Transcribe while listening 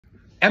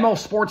ML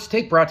Sports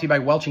Take brought to you by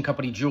Welch &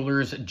 Company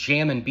Jewelers,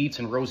 Jam and Beats,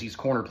 and Rosie's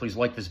Corner. Please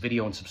like this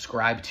video and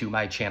subscribe to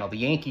my channel. The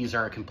Yankees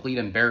are a complete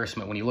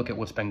embarrassment when you look at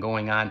what's been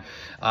going on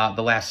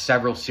the last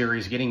several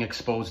series, getting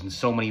exposed in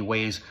so many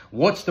ways.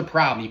 What's the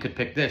problem? You could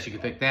pick this, you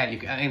could pick that,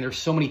 and there's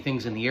so many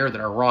things in the air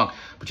that are wrong.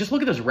 But just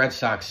look at this Red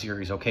Sox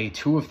series, okay?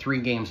 2 of 3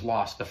 games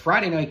lost. The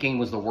Friday night game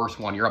was the worst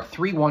one. You're up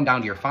 3-1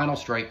 down to your final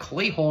strike.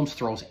 Clay Holmes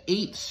throws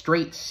 8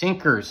 straight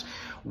sinkers.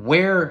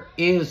 Where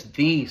is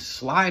the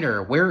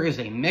slider? Where is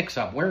a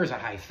mix-up? Where is a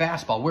high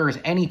fastball? Where is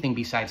anything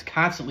besides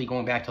constantly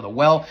going back to the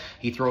well?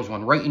 He throws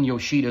one right in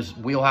Yoshida's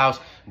wheelhouse.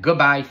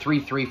 Goodbye,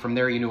 3-3. From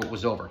there, you knew it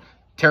was over.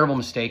 Terrible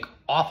mistake.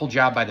 Awful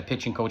job by the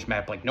pitching coach,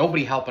 Matt Blake.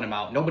 Nobody helping him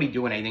out. Nobody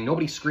doing anything.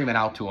 Nobody screaming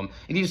out to him.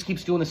 And he just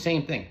keeps doing the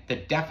same thing. The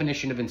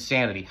definition of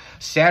insanity.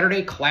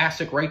 Saturday,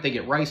 classic, right? They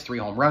get Rice, 3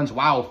 home runs.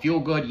 Wow, feel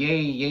good. Yay,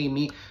 yay,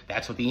 me.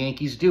 That's what the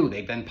Yankees do.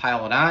 They've been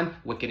piling on,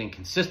 wicked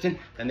inconsistent.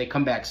 Then they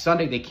come back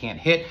Sunday. They can't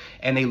hit,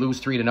 and they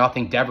lose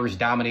 3-0. Devers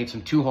dominates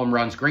them. 2 home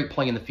runs. Great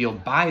play in the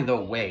field. By the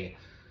way,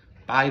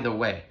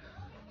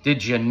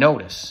 did you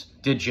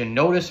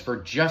notice for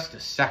just a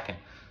second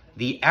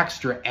the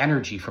extra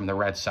energy from the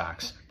Red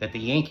Sox that the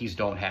Yankees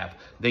don't have?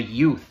 The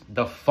youth,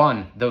 the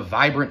fun, the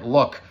vibrant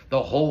look,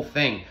 the whole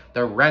thing.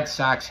 The Red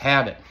Sox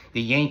have it.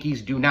 The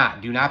Yankees do not.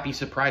 Do not be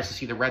surprised to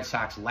see the Red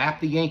Sox lap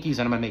the Yankees,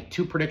 and I'm going to make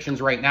 2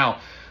 predictions right now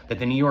that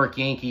the New York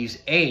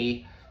Yankees,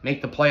 A,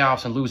 make the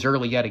playoffs and lose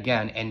early yet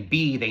again, and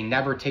B, they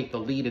never take the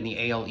lead in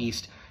the AL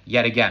East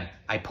yet again.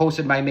 I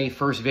posted my May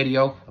 1st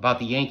video about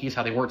the Yankees,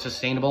 how they weren't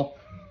sustainable.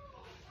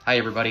 Hi,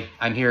 everybody.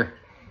 I'm here.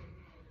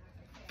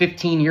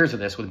 15 years of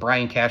this with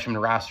Brian Cashman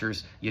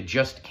rosters. You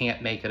just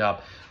can't make it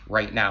up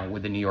right now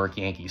with the New York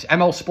Yankees.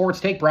 ML Sports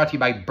Take brought to you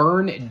by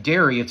Burn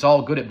Dairy. It's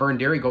all good at Burn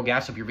Dairy. Go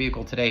gas up your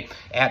vehicle today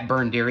at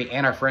Burn Dairy,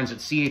 and our friends at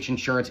CH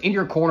Insurance. In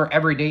your corner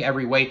every day,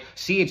 every way.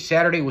 CH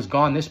Saturday was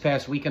gone this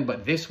past weekend,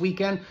 but this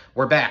weekend,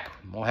 we're back.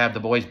 We'll have the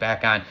boys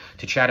back on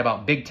to chat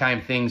about big-time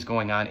things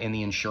going on in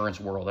the insurance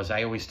world. As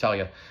I always tell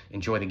you,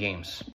 enjoy the games.